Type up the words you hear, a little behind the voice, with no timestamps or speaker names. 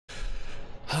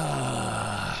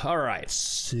All right,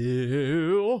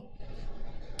 so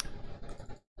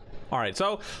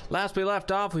last we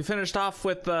left off, we finished off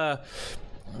with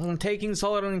taking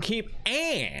Sullivan Keep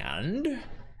and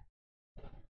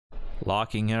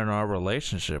locking in our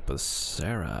relationship with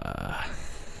Sarah.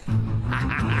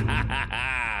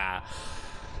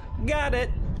 Got it.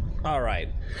 All right,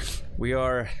 we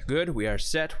are good, we are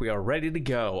set, we are ready to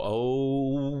go.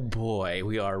 Oh boy,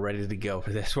 we are ready to go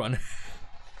for this one.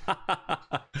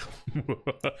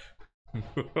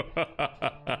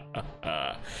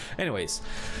 Anyways,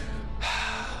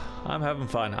 I'm having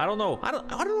fun. I don't know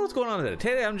what's going on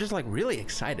today. I'm just like really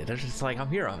excited. I'm just like,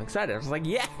 I'm excited. I was like,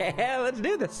 yeah, let's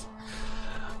do this.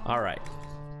 All right.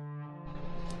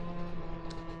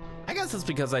 I guess it's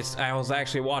because I was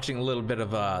actually watching a little bit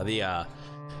of the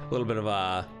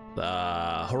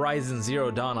Horizon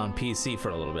Zero Dawn on PC for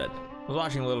a little bit. I was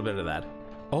watching a little bit of that.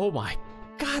 Oh my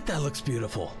God, that looks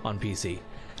beautiful on PC.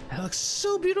 That looks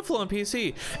so beautiful on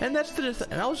PC. And that's the,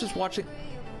 and I was just watching.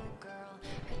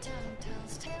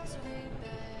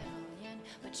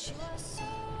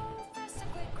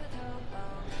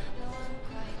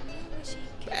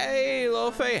 Hey,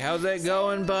 Lofe, how's that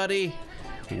going, buddy?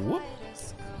 Whoop.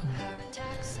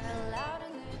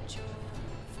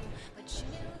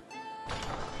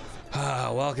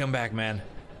 Welcome back, man.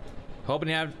 Hoping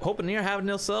you're having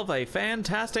yourself a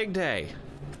fantastic day.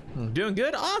 Doing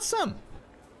good? Awesome.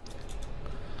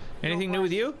 Anything new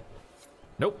with you?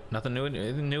 Nope, nothing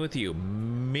new with you.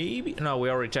 Maybe no, we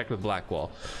already checked with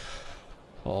Blackwall.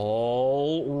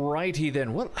 Alrighty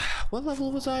then. What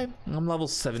level was I? I'm level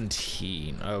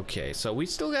 17. Okay, so we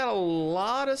still got a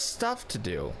lot of stuff to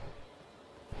do.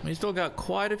 We still got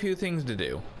quite a few things to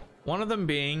do. One of them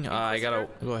being I gotta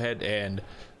go ahead and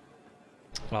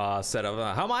set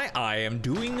up how am I am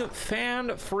doing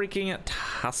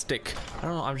fan-freaking-tastic. I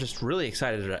don't know, I'm just really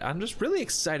excited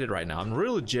right now. I'm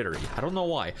really jittery. I don't know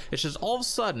why. It's just all of a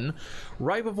sudden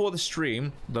right before the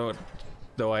stream, though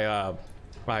I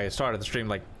started the stream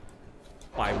like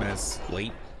 5 minutes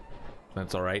late.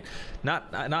 That's all right. Not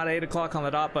 8 o'clock on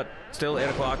the dot, but still 8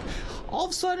 o'clock. All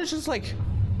of a sudden it's just like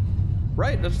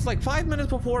right, it's just like 5 minutes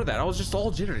before that I was just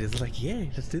all jittery. It's like, yeah,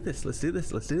 let's do this.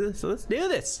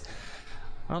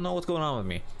 I don't know what's going on with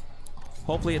me.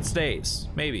 Hopefully it stays.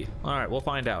 Maybe. All right, we'll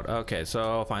find out. Okay,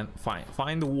 so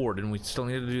find the warden. We still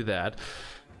need to do that.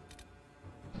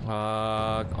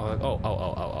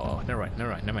 Never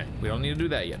mind. We don't need to do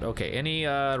that yet. Okay, any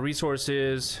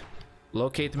resources?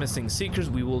 Locate the missing seekers.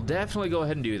 We will definitely go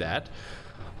ahead and do that.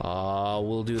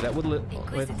 We'll do that with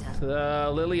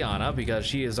Liliana because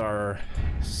she is our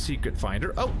secret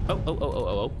finder.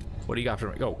 Oh. What do you got for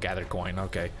me? Oh, gather coin.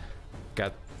 Okay,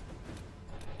 got.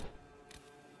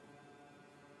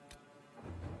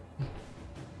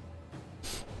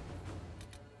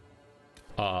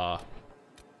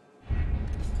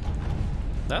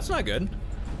 That's not good.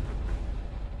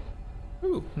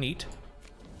 Ooh, neat.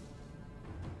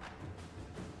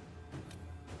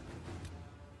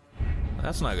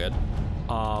 That's not good.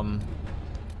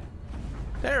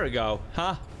 There we go.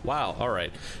 Huh? Wow. All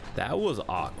right. That was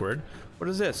awkward. What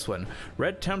is this one?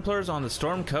 Red Templars on the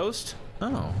Storm Coast?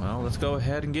 Oh, well, let's go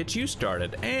ahead and get you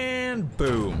started. And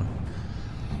boom.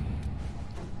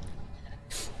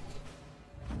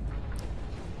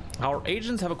 Our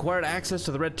agents have acquired access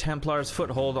to the Red Templars'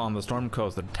 foothold on the Storm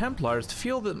Coast. The Templars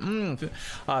feel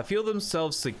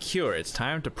themselves secure. It's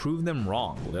time to prove them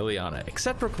wrong. Liliana,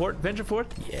 accept report, venture forth?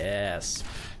 Yes,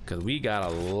 because we got a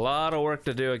lot of work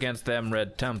to do against them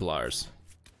Red Templars.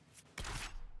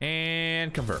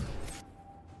 And confirm.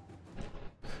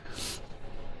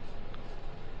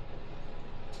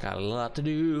 Got a lot to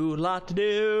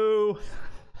do,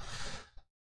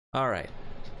 All right.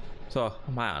 So,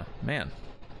 man.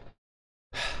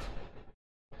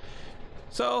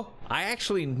 So, I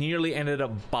actually nearly ended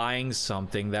up buying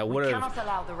something that would have... We cannot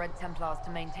allow the Red Templars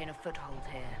to maintain a foothold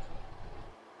here.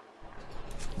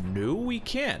 No, we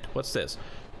can't. What's this?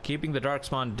 Keeping the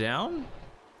Darkspawn down?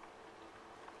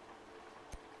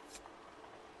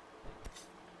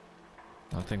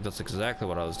 I think that's exactly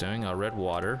what I was doing. Red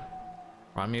water.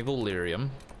 Primeval lyrium.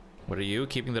 What are you?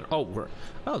 Keeping the... Oh,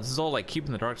 this is all like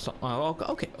keeping the Darkspawn... Oh,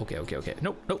 okay.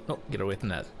 Nope. Get away from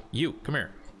that. You, come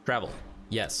here. Travel.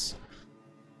 Yes.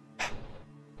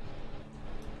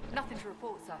 Nothing to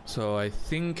report, sir. So I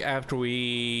think after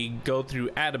we go through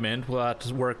Adamant, we'll have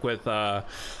to work with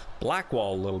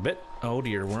Blackwall a little bit. Oh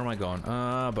dear, where am I going?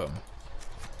 Boom.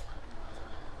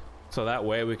 So that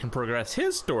way we can progress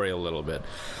his story a little bit.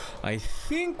 I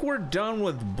think we're done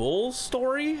with Bull's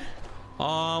story.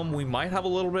 We might have a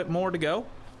little bit more to go.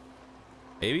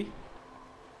 Maybe.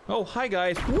 Oh, hi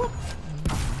guys. Whoop.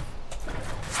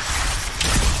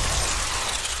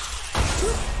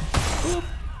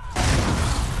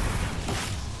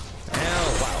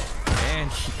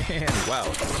 wow.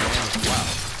 And wow.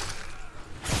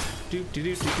 Do do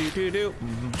do do do do do.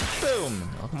 Boom.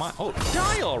 Oh, come on. Oh,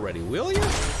 die already, will you?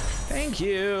 Thank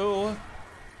you.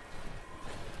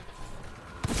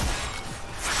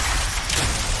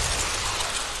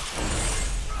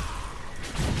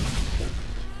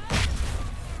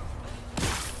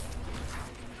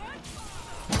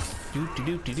 Do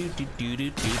do do do do do do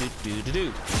do do do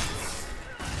do.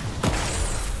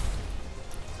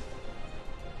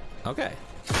 Okay.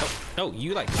 Oh,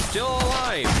 you like still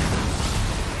alive.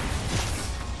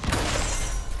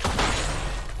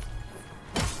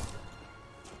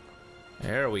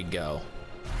 There we go.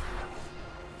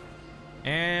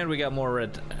 And we got more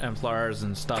red Templars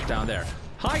and stuff down there.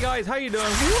 Hi guys, how you doing?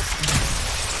 Whoop.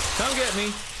 Come get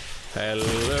me.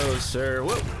 Hello, sir.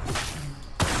 Whoop.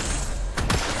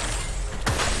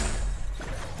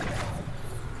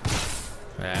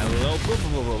 Hello, boom,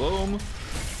 boom, boom, boom.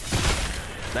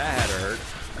 That had to hurt.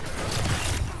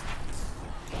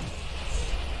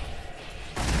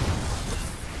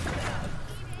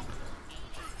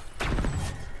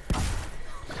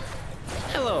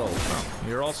 Hello. Oh,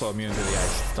 you're also immune to the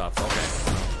ice stuff.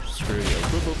 Okay. Screw you.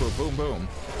 Boom, boom, boom, boom, boom.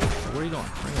 Where are you going?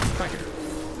 Where are you going? Back here.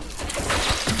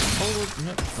 Oh,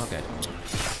 no. Okay.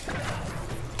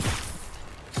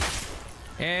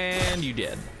 And you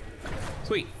did.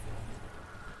 Sweet.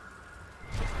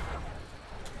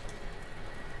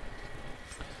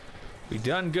 We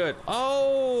done good.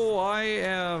 Oh, I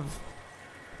have...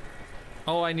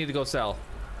 Oh, I need to go sell.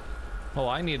 Oh,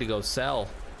 I need to go sell.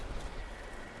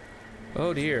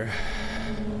 Oh, dear.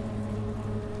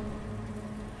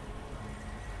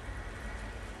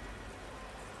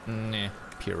 Nah,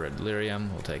 pure red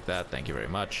lyrium. We'll take that. Thank you very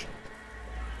much.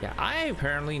 Yeah, I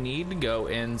apparently need to go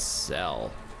and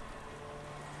sell.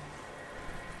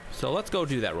 So let's go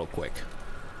do that real quick.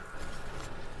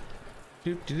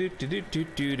 Do do do do do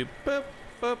do do boop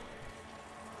boop.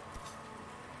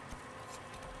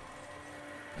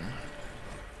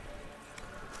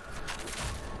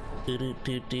 Do do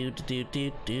do do do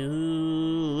do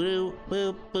do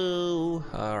boo boo.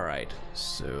 All right,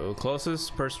 so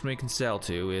closest person we can sell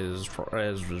to is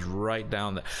right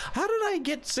down there. How did I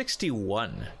get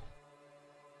 61?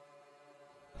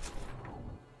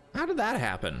 How did that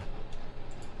happen?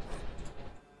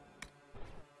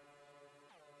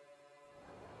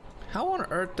 How on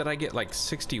earth did I get like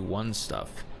 61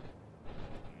 stuff?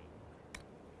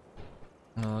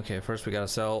 Okay, first we gotta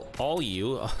sell all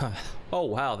you. Oh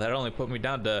wow, that only put me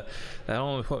down by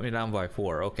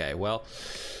 4. Okay, well.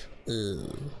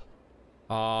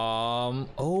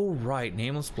 Oh right,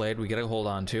 nameless blade we gotta hold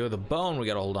on to. The bone we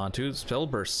gotta hold on to.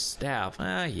 Spellburst staff.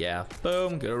 Yeah.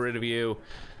 Boom, get rid of you.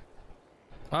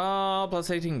 Plus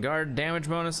 18 guard damage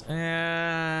bonus.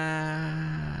 Yeah,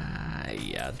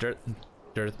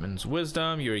 Dirthman's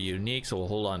wisdom, you're unique, so we'll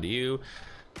hold on to you.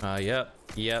 Yep.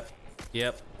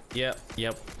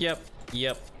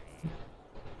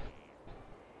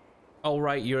 Oh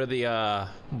right, you're the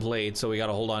blade, so we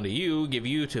gotta hold on to you, give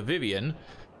you to Vivian.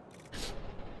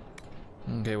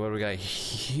 Okay, what do we got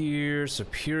here?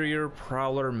 Superior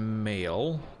Prowler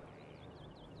Male.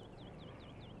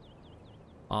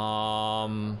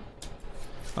 Alright,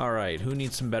 who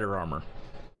needs some better armor?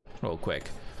 Real quick.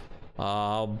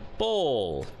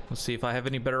 Bull. Let's see if I have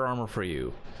any better armor for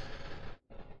you.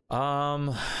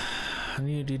 That's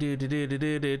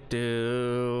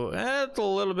a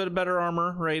little bit of better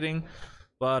armor rating,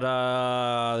 but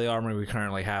the armor we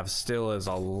currently have still is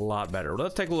a lot better.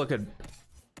 Let's take a look at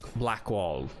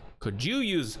Blackwall. Could you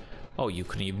use... Oh, you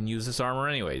couldn't even use this armor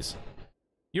anyways.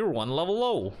 You're 1 level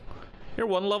low. You're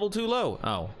 1 level too low.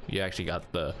 Oh, you actually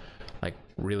got the like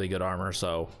really good armor,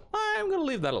 so I'm gonna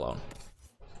leave that alone.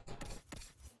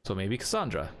 So maybe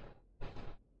Cassandra.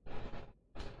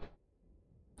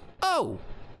 Oh!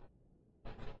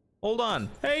 Hold on.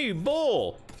 Hey,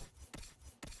 Bull!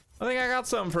 I think I got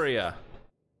something for you.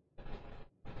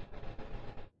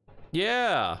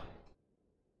 Yeah.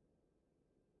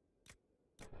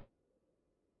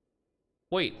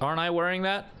 Wait, aren't I wearing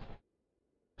that?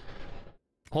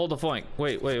 Hold the point.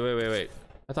 Wait. I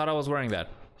thought I was wearing that.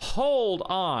 Hold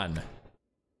on.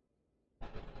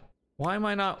 Why am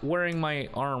I not wearing my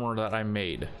armor that I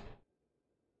made?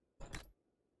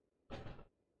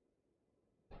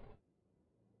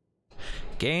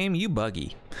 Game, you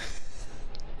buggy.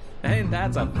 And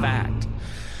that's a fact.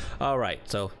 Alright,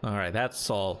 so, alright,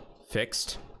 that's all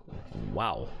fixed.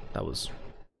 Wow, that was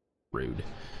rude.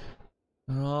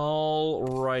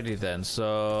 Alrighty then,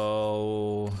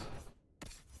 so...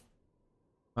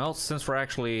 Well, since we're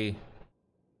actually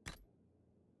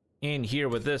in here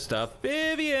with this stuff,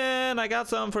 Vivian, I got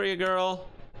something for you, girl.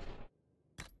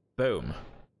 Boom.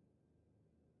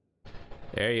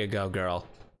 There you go, girl.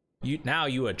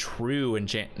 You a true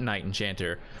knight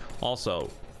enchanter. Also,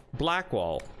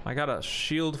 Blackwall. I got a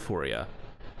shield for you.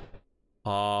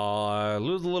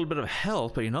 Lose a little bit of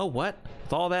health, but you know what?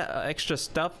 With all that extra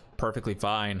stuff, perfectly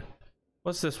fine.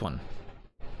 What's this one?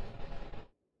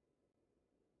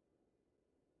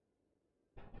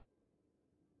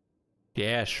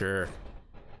 Yeah, sure.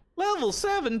 Level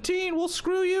 17 will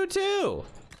screw you too.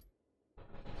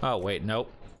 Oh, wait,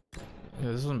 nope.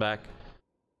 This one back.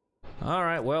 All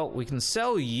right, well, we can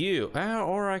sell you,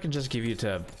 or I can just give you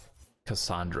to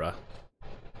Cassandra.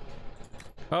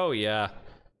 Oh, yeah.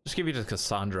 Just give you to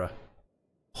Cassandra.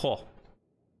 Huh.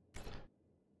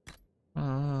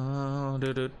 I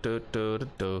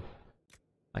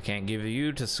can't give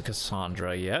you to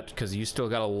Cassandra yet, because you still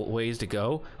got a ways to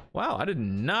go. Wow, I did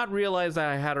not realize that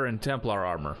I had her in Templar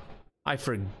armor. I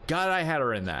forgot I had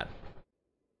her in that.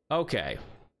 Okay.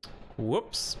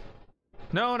 Whoops.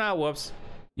 No, not whoops.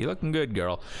 You looking good,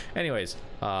 girl. Anyways,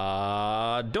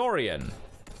 Dorian.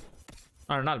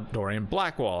 Or not Dorian,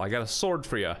 Blackwall. I got a sword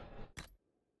for you.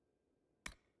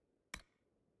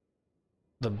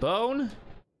 The bone?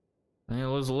 You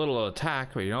lose a little attack,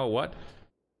 but you know what?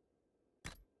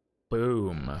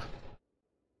 Boom.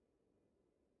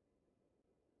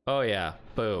 Oh yeah,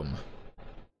 boom.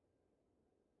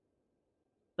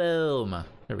 Boom.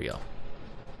 There we go.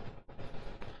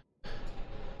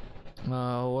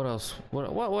 What else?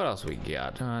 What else we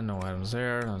got? No items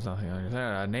there. There's nothing like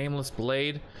there. Nameless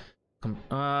blade.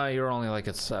 You're only like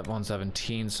at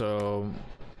 117, so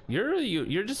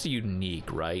you're just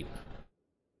unique, right?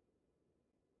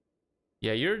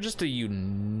 Yeah, you're just a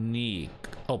unique.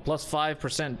 Oh, plus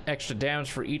 5% extra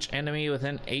damage for each enemy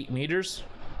within 8 meters.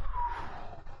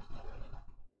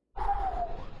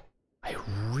 I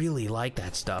really like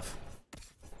that stuff.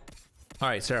 All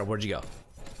right, Sarah, where'd you go?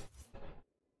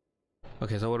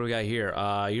 Okay, so what do we got here?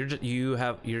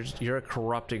 You're a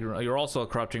corrupting. You're also a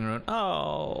corrupting rune.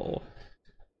 Oh.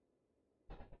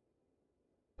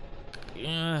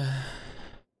 Yeah.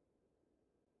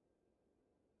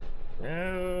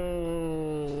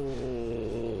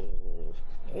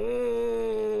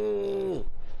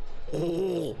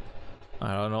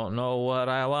 I don't know what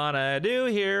I want to do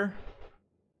here.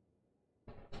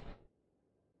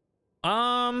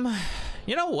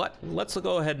 You know what? Let's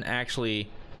go ahead and actually.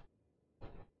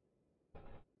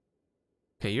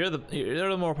 Okay, you're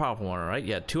the more powerful one, right?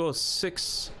 Yeah,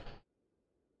 206.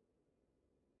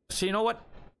 So you know what?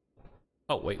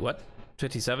 Oh wait, what?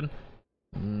 57?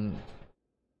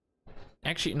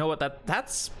 Actually, you know what?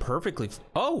 That's perfectly.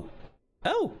 Oh,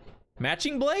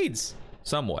 matching blades,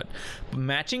 somewhat.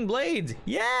 Matching blades,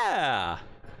 yeah.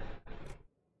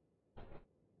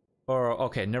 Or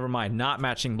okay, never mind. Not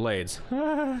matching blades.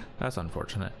 That's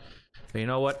unfortunate. But you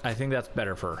know what? I think that's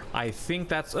better for her. I think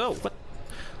that's. Oh, what?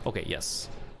 Okay, yes.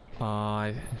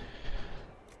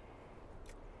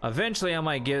 Eventually, I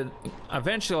might get.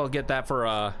 Eventually, I'll get that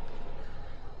for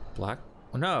black.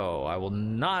 No, I will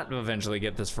not eventually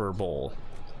get this for a bowl.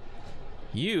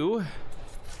 You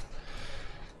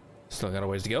still got a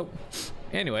ways to go.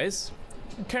 Anyways,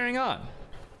 carrying on.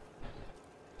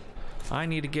 I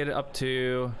need to get it up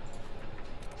to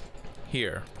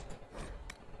here.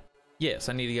 Yes,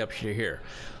 I need to get up to here.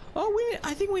 Oh,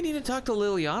 I think we need to talk to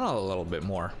Liliana a little bit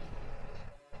more.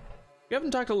 We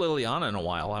haven't talked to Liliana in a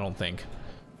while, I don't think.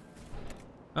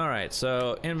 All right,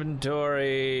 so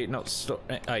inventory. No,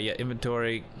 yeah,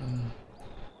 inventory.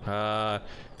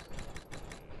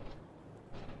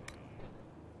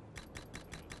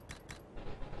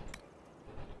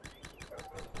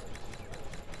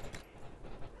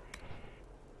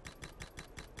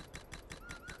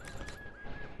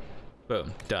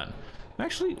 Boom, done.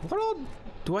 Actually, what all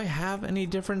do I have? Any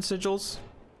different sigils?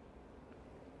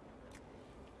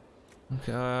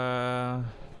 Okay.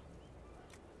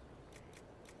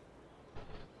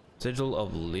 Sigil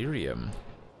of Lyrium.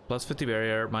 Plus 50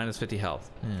 barrier, minus 50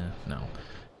 health. Yeah, no.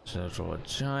 Sigil of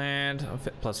Giant.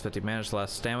 Plus 50 mana slash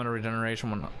stamina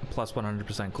regeneration. Plus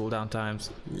 100% cooldown times.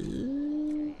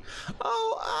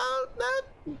 Oh,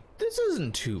 this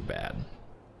isn't too bad.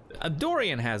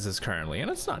 Dorian has this currently,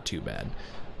 and it's not too bad.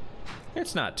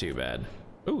 It's not too bad.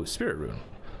 Ooh, spirit rune.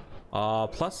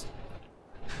 Plus.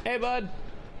 Hey, bud.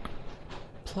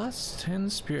 Plus 10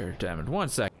 spirit damage. 1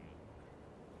 sec.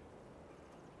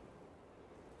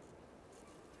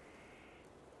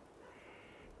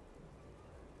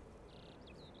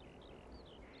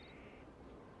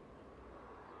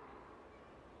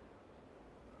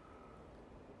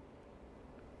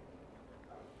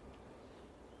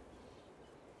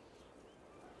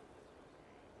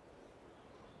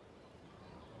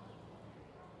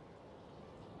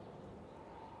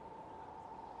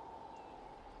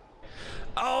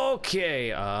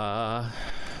 Okay,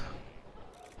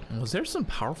 was there some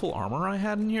powerful armor I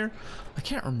had in here? I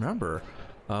can't remember.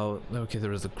 Oh, okay,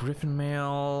 there was a griffin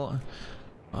mail.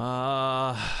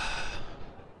 Night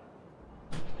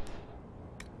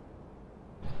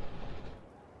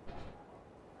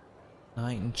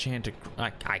enchanted.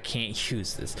 I can't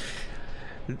use this.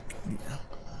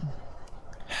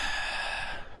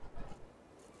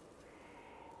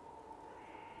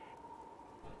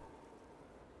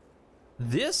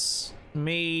 This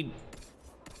made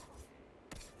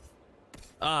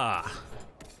oh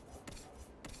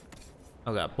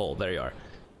god, bowl, there you are.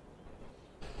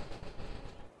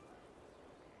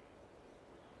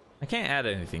 I can't add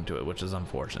anything to it, which is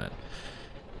unfortunate.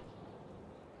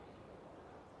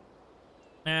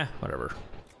 Whatever.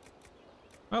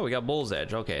 Oh, we got Bull's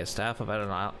Edge. Okay, Staff of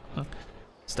Adon.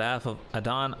 Staff of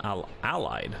Adon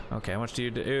Allied. Okay, how much do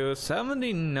you do?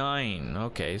 79.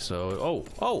 Okay, so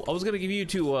oh, I was gonna give you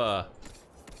to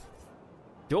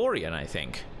Dorian, I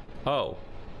think. Oh,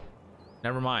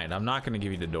 never mind. I'm not gonna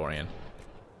give you to Dorian.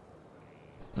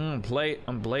 Blade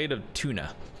of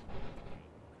Tuna.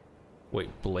 Wait,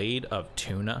 Blade of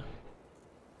Tuna?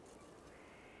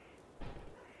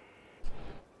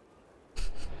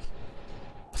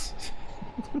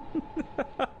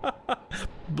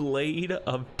 Blade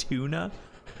of Tuna?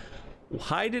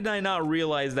 Why did I not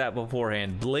realize that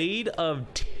beforehand? Blade of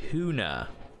Tuna.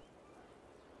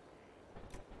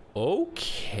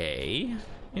 Okay.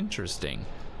 Interesting.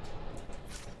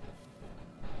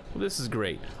 Well, this is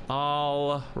great.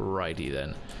 Alrighty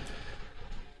then.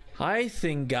 I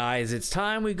think, guys, it's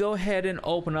time we go ahead and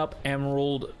open up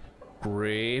Emerald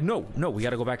Grave. No, we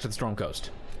gotta go back to the Storm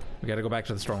Coast. We gotta go back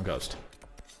to the Storm Coast.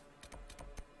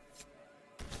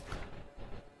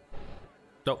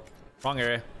 Nope, wrong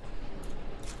area.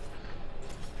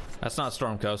 That's not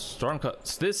Storm Coast. Storm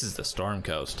Coast. This is the Storm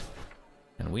Coast.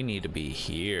 And we need to be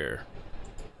here.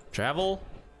 Travel.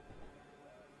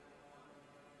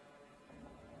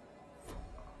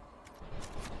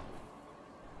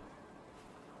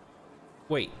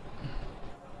 Wait.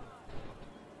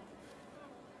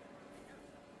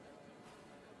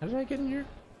 How did I get in here?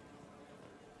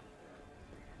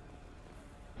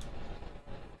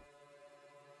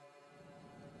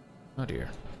 Oh dear.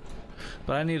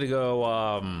 But I need to go,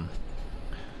 A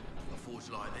forge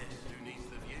like this, who needs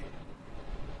the view?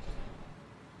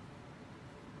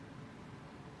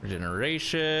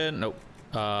 Regeneration. Nope.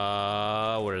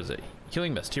 Where is it?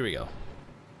 Healing Mist. Here we go.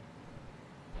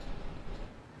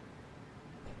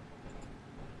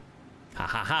 Ha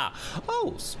ha ha.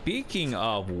 Oh, speaking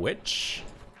of which.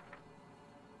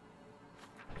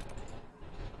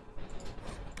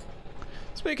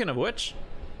 Speaking of which.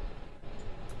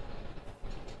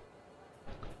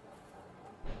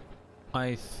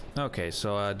 Okay,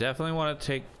 so I definitely want to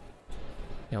take.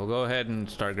 Yeah, we'll go ahead and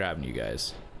start grabbing you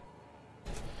guys.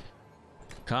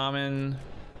 Common.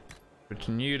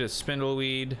 Return you to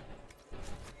Spindleweed.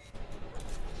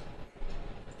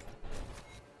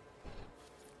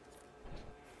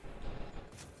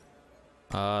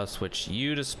 Switch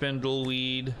you to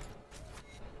Spindleweed.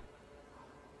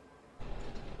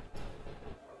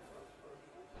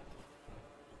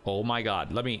 Oh my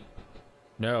god, let me.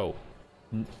 No.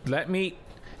 Let me.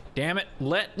 Damn it,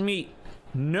 let me.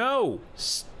 No!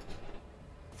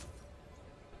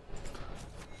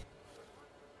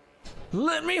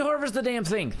 Let me harvest the damn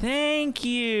thing. Thank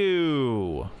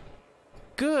you.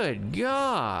 Good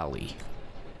golly.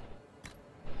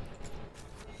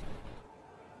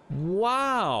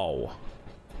 Wow.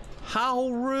 How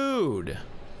rude.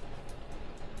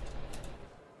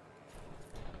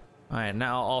 All right,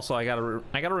 now also I gotta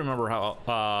remember how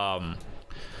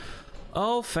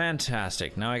oh,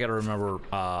 fantastic. Now I gotta remember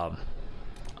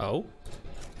oh.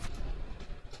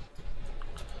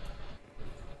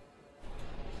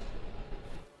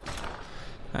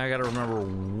 I gotta remember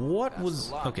what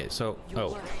was okay, so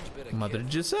Mother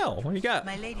Giselle, what do you got?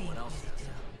 My lady,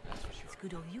 it's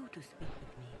good of you to speak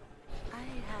with me. I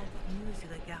have news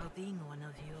regarding one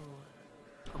of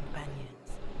your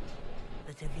companions,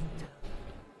 the Tevinter.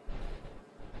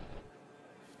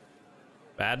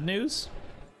 Bad news?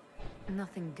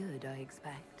 Nothing good, I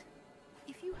expect.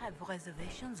 If you have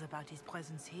reservations about his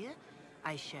presence here,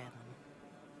 I share them.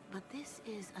 But this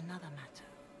is another matter.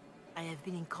 I have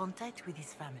been in contact with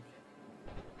his family.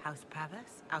 House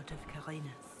Paris, out of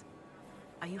Carenas.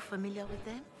 Are you familiar with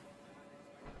them?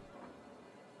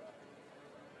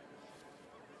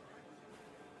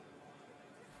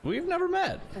 We've never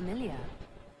met. Familiar?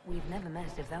 We've never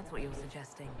met, if that's what you're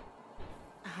suggesting.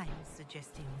 I'm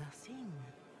suggesting nothing.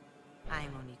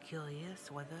 I'm only curious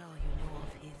whether you know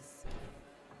of his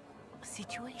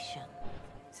situation.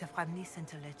 The family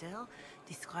sent a letter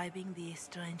describing the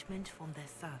estrangement from their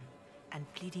son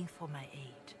and pleading for my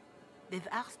aid. They've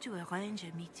asked to arrange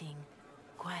a meeting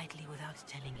quietly without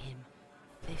telling him.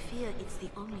 They fear it's the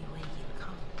only way he'll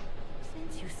come.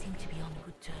 Since you seem to be on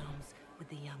good terms with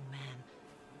the young man,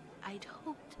 I'd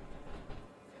hoped...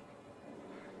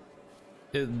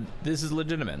 This is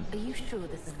legitimate. Are you sure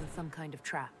this isn't some kind of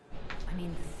trap? I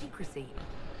mean, the secrecy.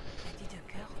 That did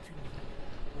occur to me.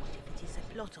 What if it is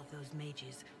a plot of those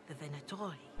mages, the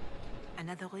Venatori?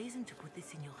 Another reason to put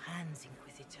this in your hands,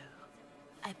 Inquisitor.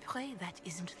 I pray that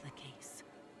isn't the case.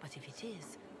 But if it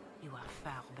is, you are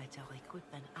far better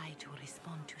equipped than I to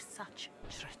respond to such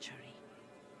treachery.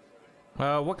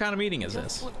 What kind of meeting is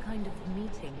this? What kind of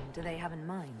meeting do they have in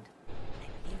mind? I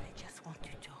believe they just want to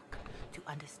talk, to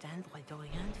understand why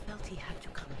Dorian felt he had to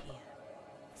come here.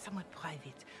 Somewhat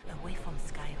private, away from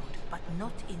Skyroad, but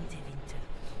not in Tevinter.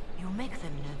 You make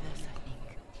them nervous, I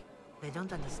think. They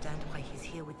don't understand why he's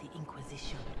here with the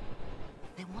Inquisition.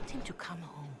 They want him to come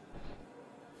home.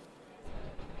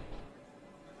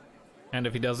 And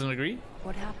if he doesn't agree?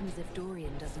 What happens if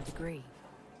Dorian doesn't agree?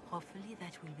 Hopefully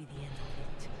that will be the end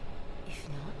of it. If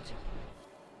not,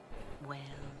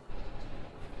 well,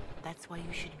 that's why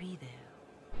you should be there.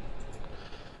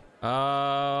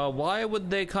 Why would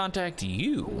they contact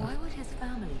you? Why would his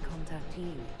family contact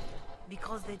you?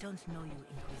 Because they don't know you,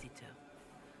 Inquisitor.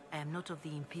 I am not of the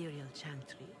Imperial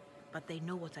Chantry, but they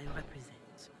know what I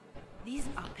represent. These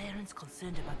are parents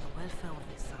concerned about the welfare of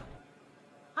their son.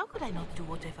 How could I not do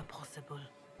whatever possible?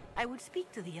 I would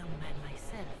speak to the young man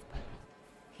myself, but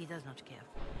he does not care.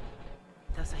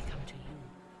 Thus I come to you.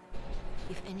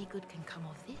 If any good can come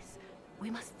of this, we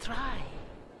must try.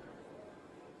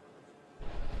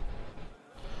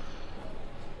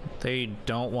 They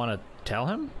don't want to tell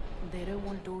him? They don't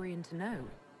want Dorian to know.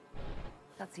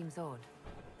 That seems odd.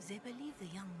 They believe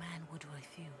the young man would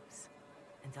refuse,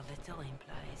 and the letter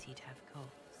implies he'd have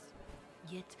cause.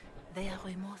 Yet, they are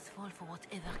remorseful for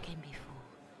whatever came before.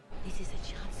 This is a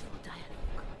chance for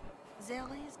dialogue. There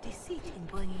is deceit in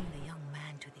bringing the young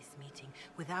man to this meeting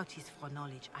without his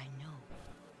foreknowledge, I know.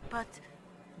 But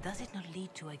does it not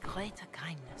lead to a greater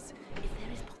kindness if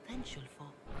there is potential for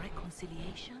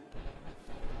reconciliation?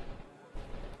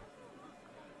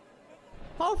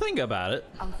 I'll think about it.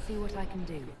 I'll see what I can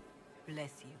do.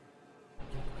 Bless you,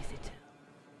 Inquisitor.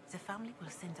 The family will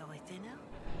send a retainer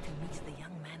to meet the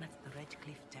young man at the Red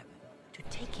Cliff Tavern, to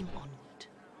take him onward.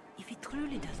 If he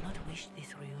truly does not wish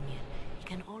this reunion, he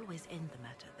can always end the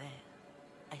matter there.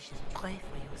 I shall pray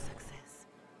for your success,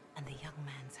 and the young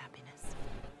man's happiness.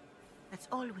 That's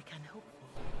all we can hope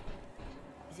for.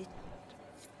 Is it not?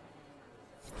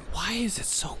 Why is it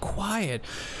so quiet?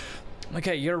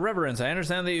 Okay, Your Reverence, I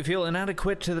understand that you feel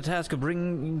inadequate to the task of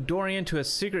bringing Dorian to a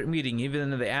secret meeting, even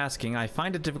in the asking. I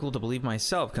find it difficult to believe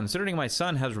myself, considering my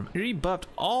son has rebuffed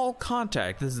all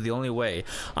contact. This is the only way.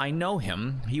 I know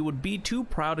him. He would be too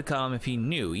proud to come if he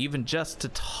knew, even just to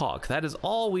talk. That is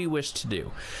all we wish to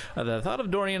do. The thought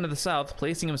of Dorian in the south,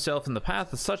 placing himself in the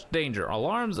path of such danger,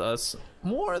 alarms us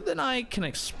more than I can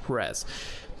express.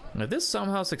 If this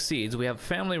somehow succeeds, we have a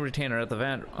family retainer at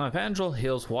the Evangel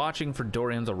Hills watching for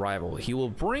Dorian's arrival. He will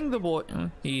bring the boy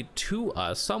to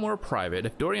us somewhere private.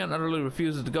 If Dorian utterly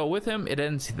refuses to go with him, it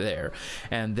ends there,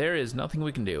 and there is nothing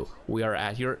we can do. We are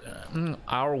at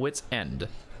our wits' end.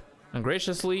 And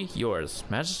graciously yours,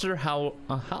 Magister Howard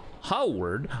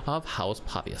of House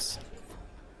Pavius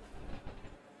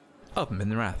of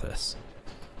Minrathis.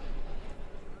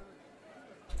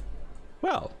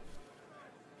 Well,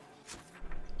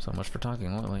 so much for talking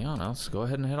Liliana. Let's go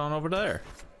ahead and head on over there.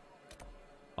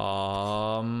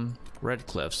 Red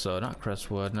Cliff, so not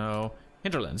Crestwood, no.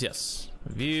 Hinterlands, yes.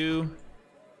 View.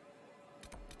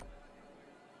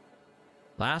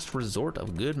 Last resort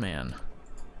of good man.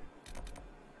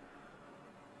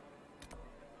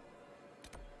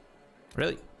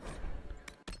 Really?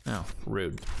 Oh,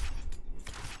 rude.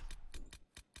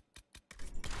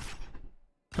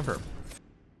 Confirm.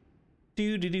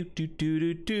 Do do do do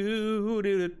do do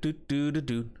do do do do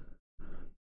do.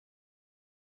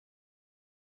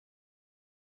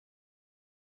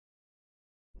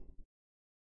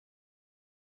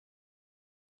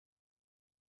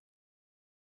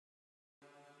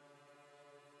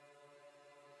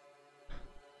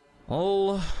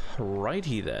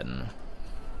 Alrighty then.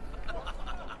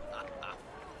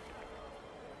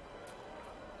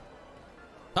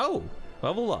 Oh,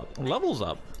 level up, levels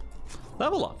up,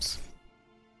 level ups.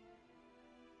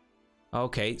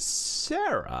 Okay,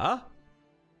 Sarah.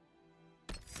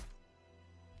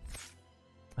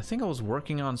 I think I was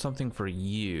working on something for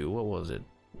you. What was it?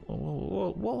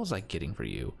 What was I getting for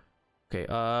you? Okay,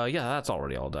 yeah, that's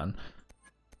already all done.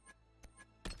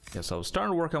 Yeah, so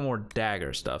starting to work on more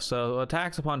dagger stuff. So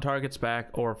attacks upon target's back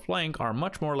or flank are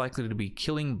much more likely to be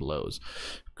killing blows.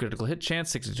 Critical hit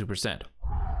chance 62%.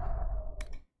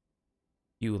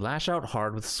 You lash out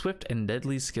hard with swift and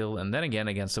deadly skill and then again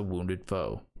against a wounded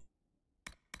foe.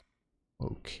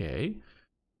 Okay.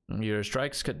 Your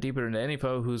strikes cut deeper into any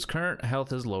foe whose current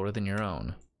health is lower than your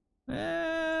own.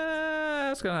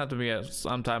 That's gonna have to be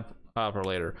sometime for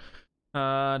later.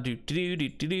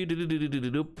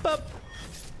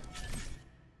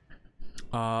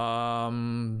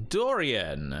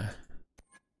 Dorian.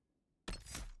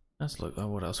 Let's look at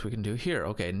what else we can do here.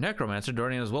 Okay, Necromancer.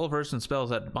 Dorian is well versed in spells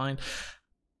that bind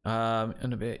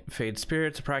and fade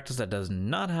spirits, a practice that does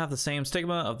not have the same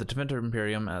stigma of the Tevinter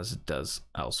Imperium as it does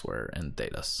elsewhere in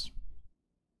Thedas.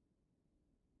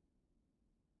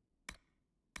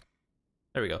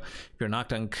 There we go. If you're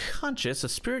knocked unconscious, a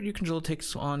spirit you control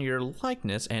takes on your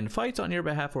likeness and fights on your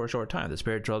behalf for a short time. The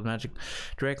spirit draws magic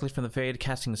directly from the fade,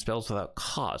 casting spells without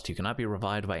cost. You cannot be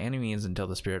revived by any means until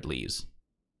the spirit leaves.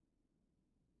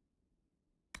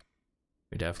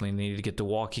 We definitely need to get to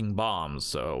walking bombs,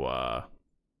 so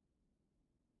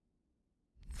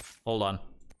hold on.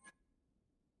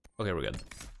 Okay, we're good.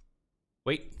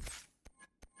 Wait.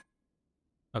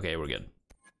 Okay, we're good.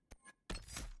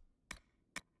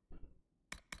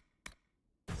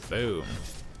 Boom.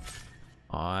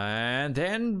 And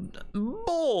then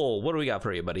bull. What do we got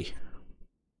for you, buddy?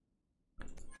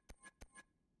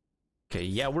 Okay,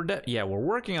 yeah, we're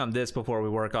working on this before we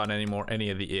work on any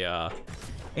of the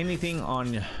anything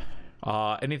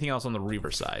else on the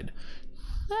Reaver side.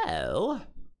 So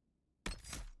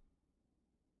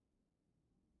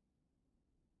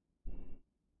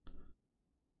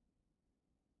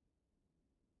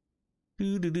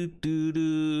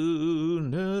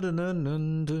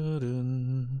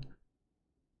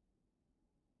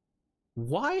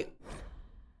why?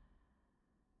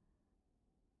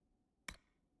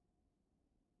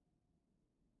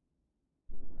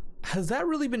 Has that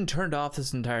really been turned off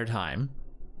this entire time?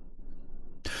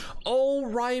 Oh,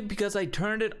 right, because I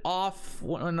turned it off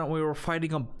when we were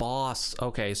fighting a boss.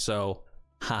 Okay, so,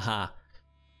 haha.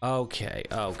 Okay.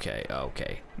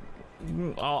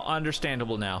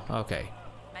 Understandable now. Okay.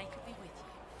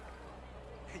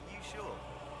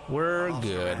 We're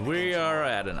good. We are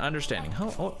at an understanding.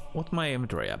 Oh, what's my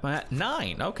inventory at? I'm at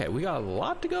 9. Okay, we got a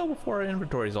lot to go before our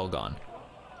inventory's all gone.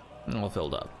 And all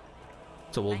filled up.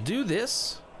 So we'll do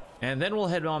this, and then we'll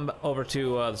head on over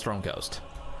to the Storm Coast.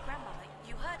 Grandmother,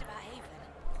 you heard about Haven.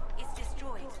 It's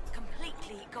destroyed.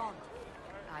 Completely gone.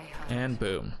 I heard. And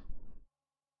boom.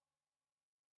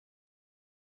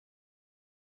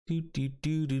 Do do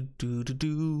do do do do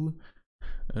do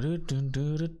do do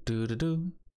do do do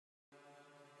do.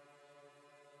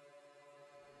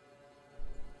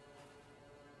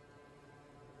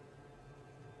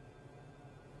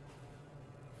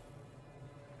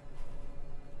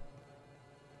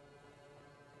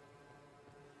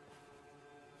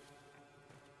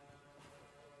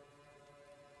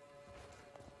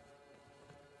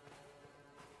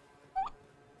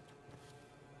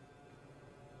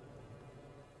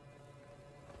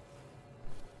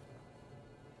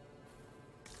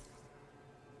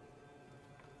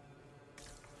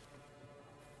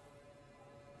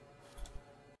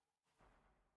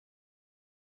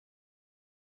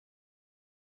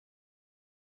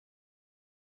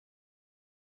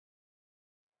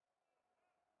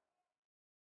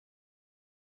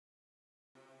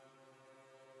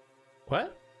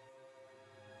 What?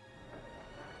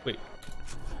 Wait.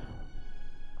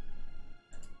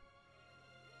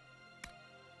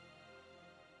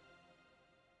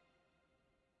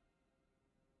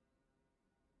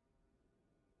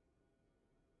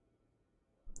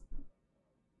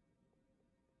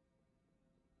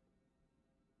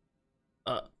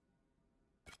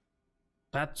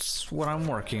 That's what I'm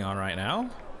working on right now.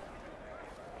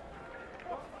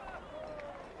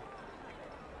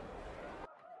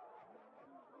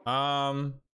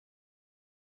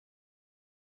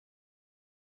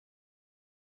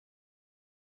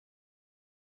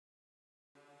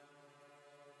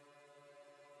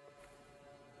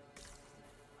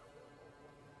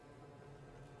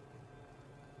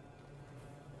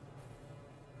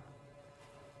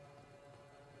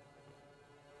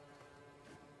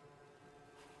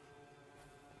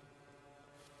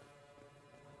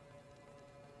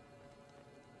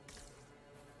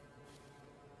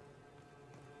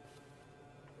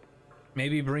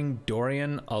 Maybe bring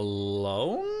Dorian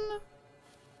alone?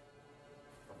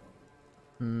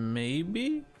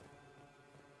 Maybe?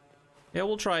 Yeah,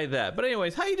 we'll try that. But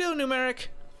anyways, how you doing, Numeric?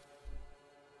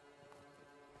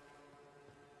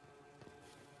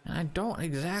 I don't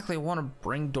exactly want to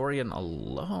bring Dorian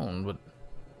alone, but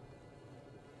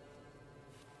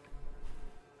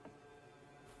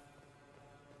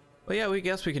yeah, we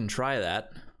guess we can try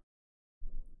that.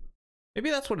 Maybe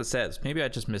that's what it says. Maybe I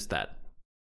just missed that.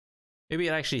 Maybe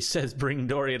it actually says bring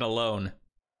Dorian alone.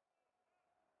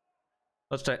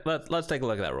 Let's take a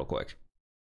look at that real quick.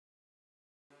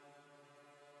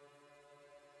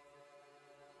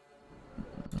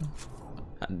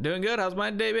 Doing good. How's my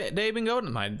day been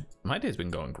going? My day's been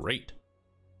going great.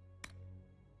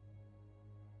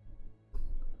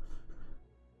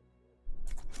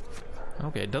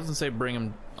 Okay, it doesn't say bring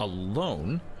him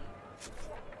alone,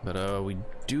 but we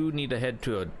do need to head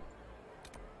to a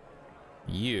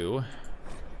U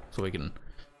so we can.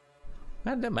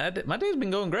 My day's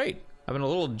been going great. I've been a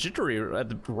little jittery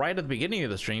right at the beginning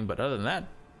of the stream, but other than that,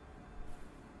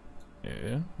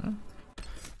 yeah.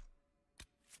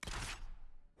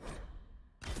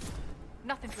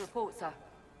 Nothing to report, sir.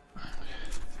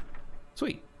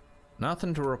 Sweet.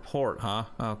 Nothing to report, huh?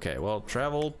 Okay, well,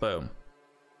 travel, boom.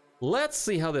 Let's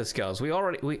see how this goes.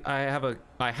 I have a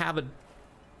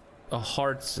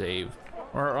hard save,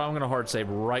 or I'm gonna hard save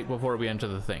right before we enter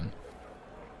the thing.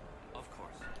 Of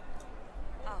course.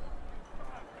 Oh.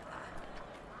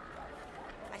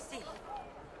 I see.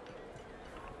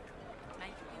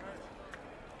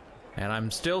 And I'm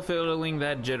still feeling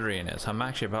that jitteriness. I'm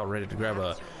actually about ready to grab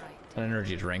an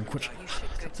energy drink, which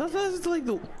that's like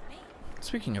the.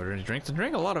 Speaking of energy drinks, I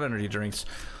drank a lot of energy drinks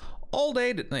all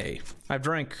day today. I've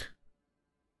drank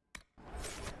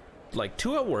like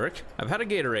 2 at work. I've had a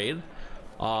Gatorade.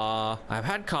 I've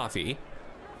had coffee.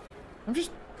 I'm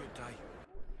just Good day.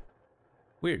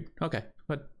 weird. Okay,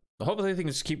 but hopefully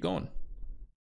things just keep going.